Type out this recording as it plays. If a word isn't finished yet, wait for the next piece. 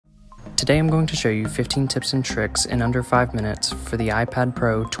Today I'm going to show you 15 tips and tricks in under 5 minutes for the iPad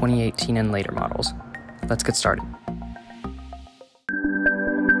Pro 2018 and later models. Let's get started.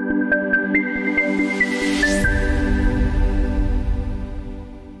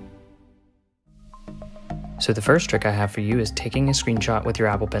 So the first trick I have for you is taking a screenshot with your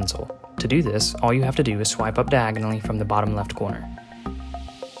Apple Pencil. To do this, all you have to do is swipe up diagonally from the bottom left corner.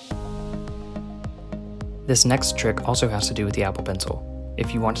 This next trick also has to do with the Apple Pencil.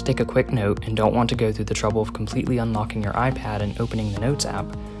 If you want to take a quick note and don't want to go through the trouble of completely unlocking your iPad and opening the Notes app,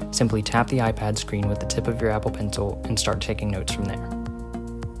 simply tap the iPad screen with the tip of your Apple Pencil and start taking notes from there.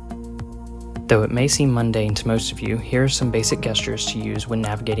 Though it may seem mundane to most of you, here are some basic gestures to use when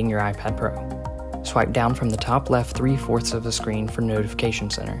navigating your iPad Pro. Swipe down from the top left 3/4 of the screen for Notification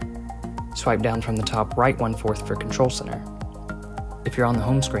Center. Swipe down from the top right 1/4 for Control Center. If you're on the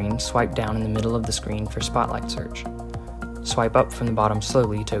home screen, swipe down in the middle of the screen for Spotlight Search. Swipe up from the bottom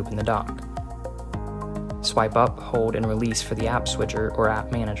slowly to open the dock. Swipe up, hold, and release for the App Switcher or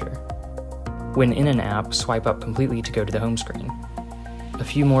App Manager. When in an app, swipe up completely to go to the home screen. A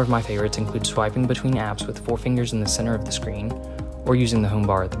few more of my favorites include swiping between apps with 4 fingers in the center of the screen, or using the home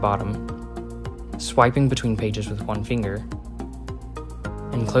bar at the bottom, swiping between pages with 1 finger,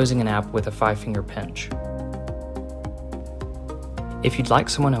 and closing an app with a 5-finger pinch. If you'd like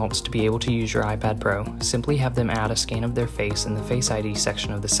someone else to be able to use your iPad Pro, simply have them add a scan of their face in the Face ID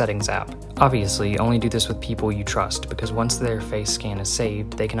section of the Settings app. Obviously, only do this with people you trust, because once their face scan is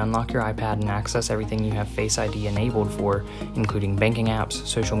saved, they can unlock your iPad and access everything you have Face ID enabled for, including banking apps,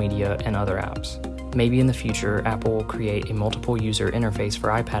 social media, and other apps. Maybe in the future, Apple will create a multiple user interface for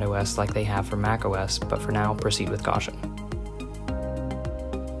iPadOS like they have for macOS, but for now, proceed with caution.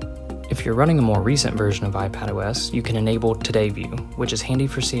 If you're running a more recent version of iPadOS, you can enable Today View, which is handy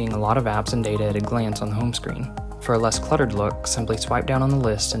for seeing a lot of apps and data at a glance on the home screen. For a less cluttered look, simply swipe down on the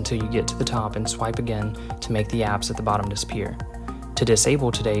list until you get to the top and swipe again to make the apps at the bottom disappear. To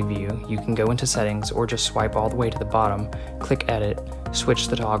disable Today View, you can go into Settings or just swipe all the way to the bottom, click Edit, switch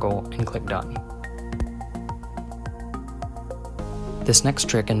the toggle, and click Done. This next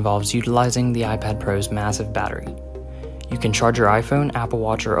trick involves utilizing the iPad Pro's massive battery. You can charge your iPhone, Apple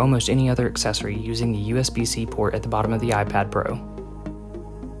Watch, or almost any other accessory using the USB-C port at the bottom of the iPad Pro.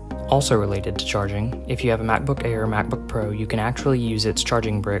 Also related to charging, if you have a MacBook Air or MacBook Pro, you can actually use its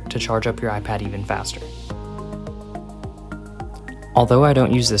charging brick to charge up your iPad even faster. Although I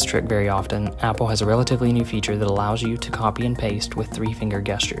don't use this trick very often, Apple has a relatively new feature that allows you to copy and paste with 3-finger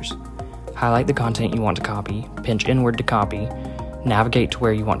gestures. Highlight the content you want to copy, pinch inward to copy, navigate to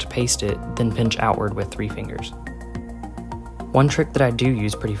where you want to paste it, then pinch outward with 3 fingers. One trick that I do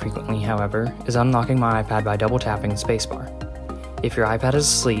use pretty frequently, however, is unlocking my iPad by double tapping the spacebar. If your iPad is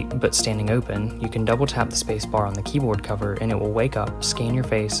asleep but standing open, you can double tap the spacebar on the keyboard cover and it will wake up, scan your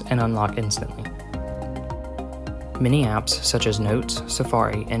face, and unlock instantly. Many apps, such as Notes,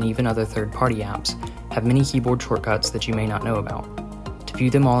 Safari, and even other third-party apps, have many keyboard shortcuts that you may not know about. To view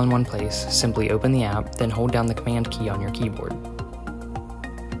them all in one place, simply open the app, then hold down the Command key on your keyboard.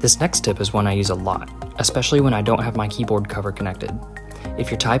 This next tip is one I use a lot, especially when I don't have my keyboard cover connected.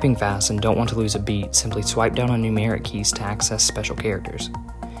 If you're typing fast and don't want to lose a beat, simply swipe down on numeric keys to access special characters.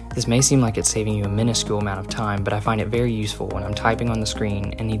 This may seem like it's saving you a minuscule amount of time, but I find it very useful when I'm typing on the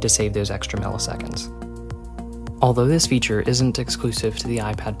screen and need to save those extra milliseconds. Although this feature isn't exclusive to the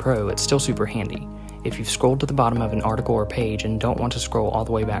iPad Pro, it's still super handy. If you've scrolled to the bottom of an article or page and don't want to scroll all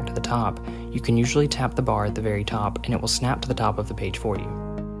the way back to the top, you can usually tap the bar at the very top and it will snap to the top of the page for you.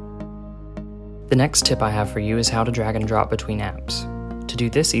 The next tip I have for you is how to drag and drop between apps. To do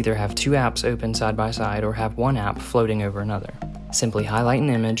this, either have 2 apps open side by side or have one app floating over another. Simply highlight an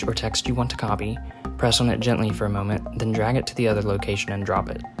image or text you want to copy, press on it gently for a moment, then drag it to the other location and drop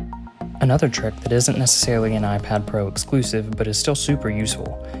it. Another trick that isn't necessarily an iPad Pro exclusive but is still super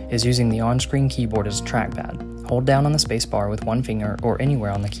useful is using the on-screen keyboard as a trackpad. Hold down on the spacebar with 1 finger or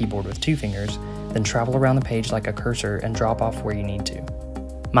anywhere on the keyboard with 2 fingers, then travel around the page like a cursor and drop off where you need to.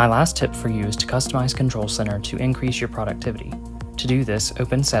 My last tip for you is to customize Control Center to increase your productivity. To do this,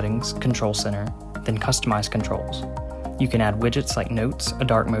 open Settings, Control Center, then Customize Controls. You can add widgets like Notes, a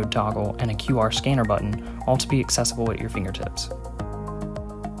dark mode toggle, and a QR scanner button, all to be accessible at your fingertips.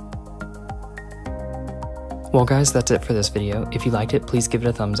 Well guys, that's it for this video. If you liked it, please give it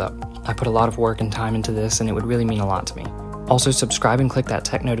a thumbs up. I put a lot of work and time into this and it would really mean a lot to me. Also subscribe and click that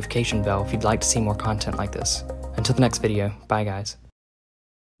tech notification bell if you'd like to see more content like this. Until the next video, bye guys.